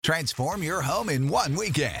Transform your home in one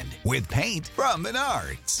weekend with paint from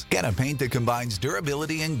Menards. Get a paint that combines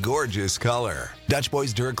durability and gorgeous color. Dutch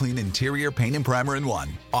Boy's DuraClean Interior Paint and Primer in One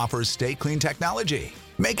offers Stay Clean technology,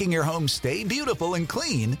 making your home stay beautiful and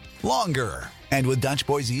clean longer. And with Dutch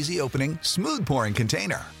Boy's easy opening, smooth pouring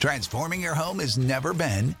container, transforming your home has never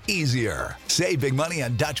been easier. Save big money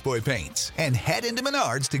on Dutch Boy paints and head into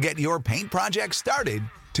Menards to get your paint project started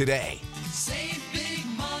today. Save big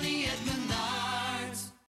money at Menards.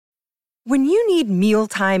 When you need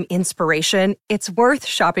mealtime inspiration, it's worth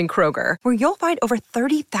shopping Kroger, where you'll find over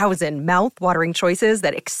 30,000 mouth-watering choices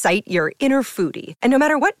that excite your inner foodie. And no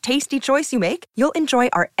matter what tasty choice you make, you'll enjoy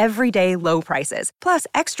our everyday low prices, plus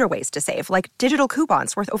extra ways to save, like digital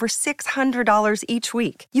coupons worth over $600 each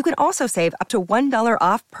week. You can also save up to $1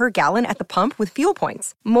 off per gallon at the pump with fuel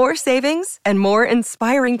points. More savings and more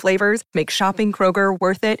inspiring flavors make shopping Kroger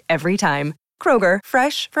worth it every time. Kroger,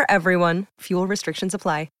 fresh for everyone. Fuel restrictions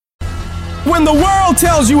apply. When the world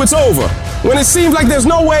tells you it's over, when it seems like there's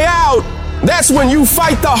no way out, that's when you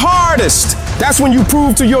fight the hardest. That's when you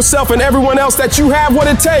prove to yourself and everyone else that you have what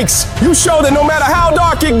it takes. You show that no matter how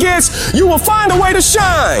dark it gets, you will find a way to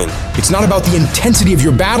shine. It's not about the intensity of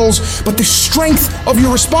your battles, but the strength of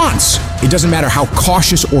your response. It doesn't matter how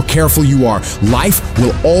cautious or careful you are, life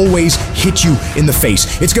will always hit you in the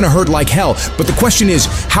face. It's gonna hurt like hell, but the question is,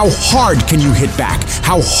 how hard can you hit back?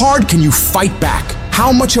 How hard can you fight back?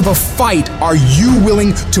 How much of a fight are you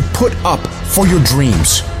willing to put up for your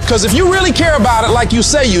dreams? Because if you really care about it like you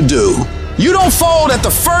say you do, you don't fold at the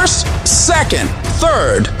first, second,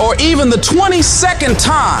 third, or even the 22nd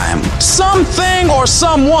time something or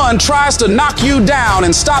someone tries to knock you down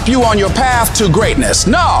and stop you on your path to greatness.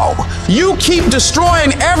 No, you keep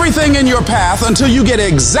destroying everything in your path until you get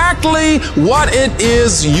exactly what it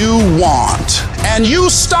is you want. And you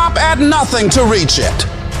stop at nothing to reach it.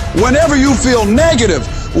 Whenever you feel negative,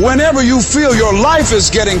 whenever you feel your life is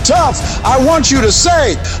getting tough, I want you to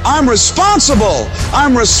say, I'm responsible.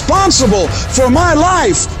 I'm responsible for my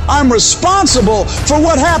life. I'm responsible for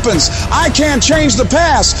what happens. I can't change the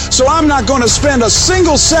past, so I'm not going to spend a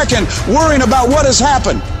single second worrying about what has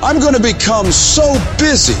happened. I'm going to become so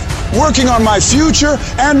busy working on my future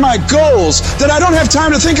and my goals that I don't have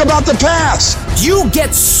time to think about the past. You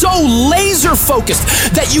get so laser focused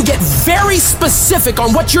that you get very specific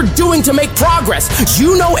on what you're doing to make progress.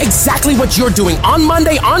 You know exactly what you're doing on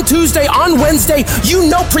Monday, on Tuesday, on Wednesday. You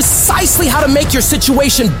know precisely how to make your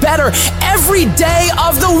situation better every day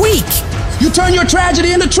of the week. You turn your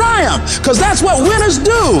tragedy into triumph, because that's what winners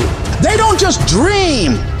do. They don't just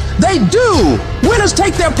dream. They do. Winners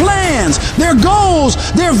take their plans, their goals,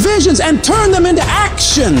 their visions, and turn them into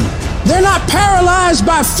action. They're not paralyzed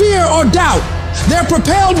by fear or doubt. They're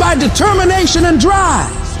propelled by determination and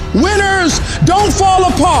drive. Winners don't fall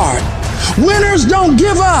apart. Winners don't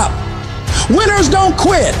give up. Winners don't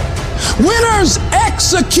quit. Winners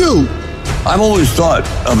execute. I've always thought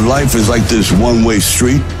of life as like this one-way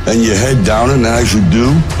street, and you head down it, and as you do,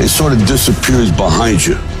 it sort of disappears behind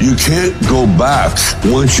you. You can't go back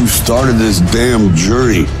once you've started this damn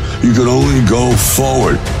journey. You can only go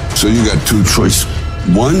forward. So you got two choices.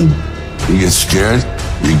 One, you get scared,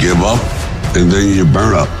 you give up, and then you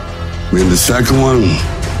burn up. And the second one,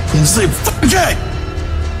 you say, fuck it!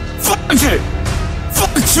 Fuck it!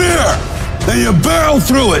 Fuck fear! And you barrel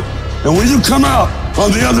through it. And when you come out on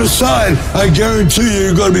the other side, I guarantee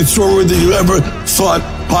you're going to be stronger than you ever thought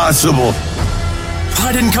possible. I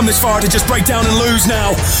didn't come this far to just break down and lose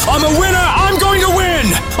now. I'm a winner. I'm going to win.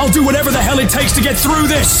 I'll do whatever the hell it takes to get through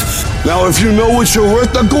this. Now, if you know what you're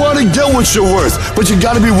worth, now go out and get what you're worth. But you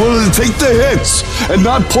got to be willing to take the hits and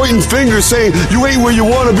not pointing fingers saying you ain't where you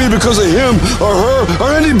want to be because of him or her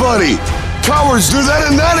or anybody. Cowards do that,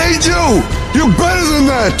 and that ain't you. You're better than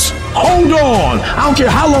that. Hold on. I don't care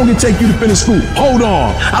how long it takes you to finish school. Hold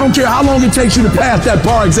on. I don't care how long it takes you to pass that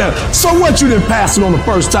bar exam. So what, you didn't pass it on the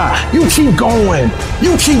first time? You keep going.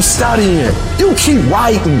 You keep studying. You keep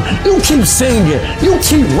writing. You keep singing. You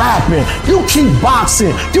keep rapping. You keep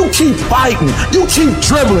boxing. You keep fighting. You keep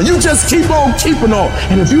dribbling. You just keep on keeping on.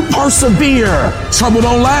 And if you persevere, trouble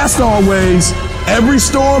don't last always. Every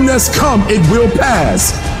storm that's come, it will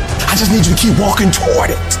pass. I just need you to keep walking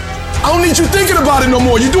toward it. I don't need you thinking about it no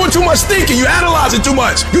more. You're doing too much thinking. You analyzing too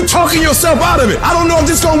much. You're talking yourself out of it. I don't know if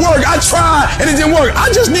this is going to work. I tried and it didn't work. I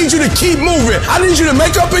just need you to keep moving. I need you to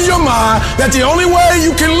make up in your mind that the only way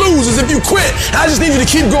you can lose is if you quit. I just need you to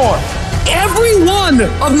keep going. Every one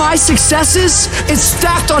of my successes is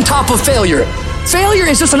stacked on top of failure. Failure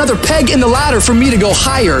is just another peg in the ladder for me to go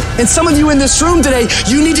higher. And some of you in this room today,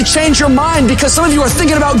 you need to change your mind because some of you are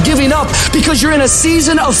thinking about giving up because you're in a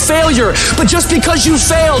season of failure. But just because you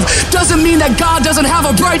failed doesn't mean that God doesn't have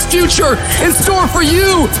a bright future in store for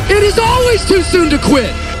you. It is always too soon to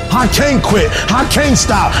quit. I can't quit. I can't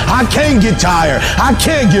stop. I can't get tired. I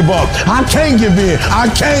can't give up. I can't give in.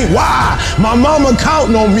 I can't. Why? My mama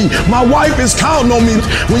counting on me. My wife is counting on me.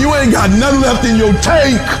 When you ain't got nothing left in your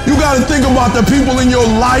tank, you got to think about the people in your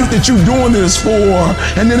life that you're doing this for.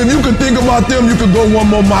 And then if you could think about them, you could go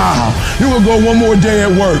one more mile. You could go one more day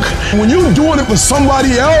at work. When you're doing it for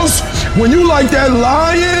somebody else, when you like that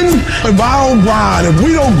lion, if I don't grind, if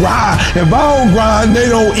we don't grind, if I don't grind,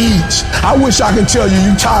 they don't eat. I wish I could tell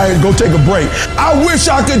you tired. Go take a break. I wish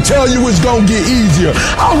I could tell you it's gonna get easier.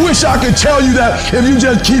 I wish I could tell you that if you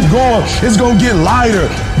just keep going, it's gonna get lighter.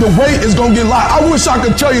 The weight is gonna get light. I wish I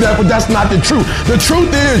could tell you that, but that's not the truth. The truth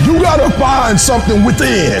is you gotta find something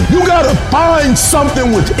within. You gotta find something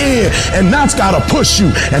within, and that's gotta push you,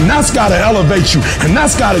 and that's gotta elevate you, and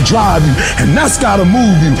that's gotta drive you, and that's gotta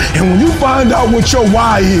move you. And when you find out what your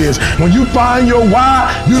why is, when you find your why,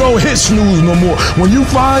 you don't hit snooze no more. When you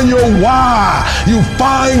find your why, you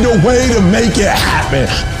find a way to make it happen.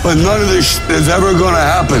 But none of this is ever going to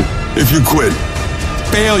happen if you quit.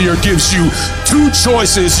 Failure gives you two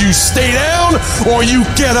choices. You stay down or you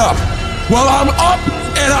get up. Well, I'm up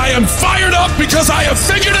and I am fired up because I have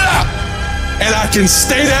figured it out. And I can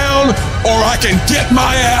stay down or I can get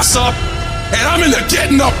my ass up. And I'm in the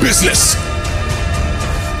getting up business.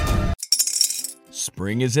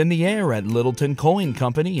 Spring is in the air at Littleton Coin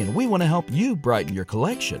Company, and we want to help you brighten your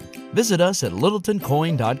collection. Visit us at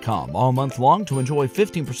littletoncoin.com all month long to enjoy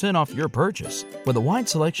 15% off your purchase. With a wide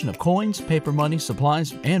selection of coins, paper money,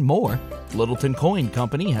 supplies, and more, Littleton Coin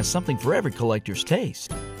Company has something for every collector's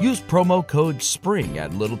taste. Use promo code SPRING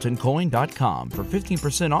at littletoncoin.com for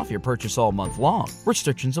 15% off your purchase all month long.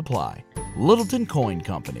 Restrictions apply. Littleton Coin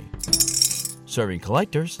Company. Serving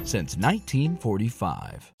collectors since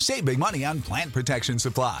 1945. Save big money on plant protection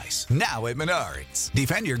supplies. Now at Menards.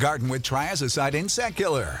 Defend your garden with Triazicide Insect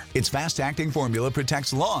Killer. Its fast-acting formula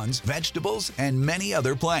protects lawns, vegetables, and many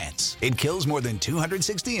other plants. It kills more than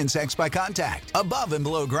 260 insects by contact, above and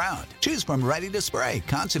below ground. Choose from ready to spray,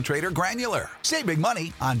 concentrate, or granular. Save big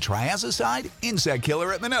money on Triazicide Insect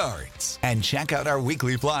Killer at Menards. And check out our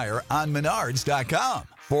weekly flyer on menards.com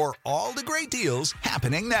for all the great deals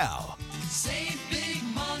happening now. Save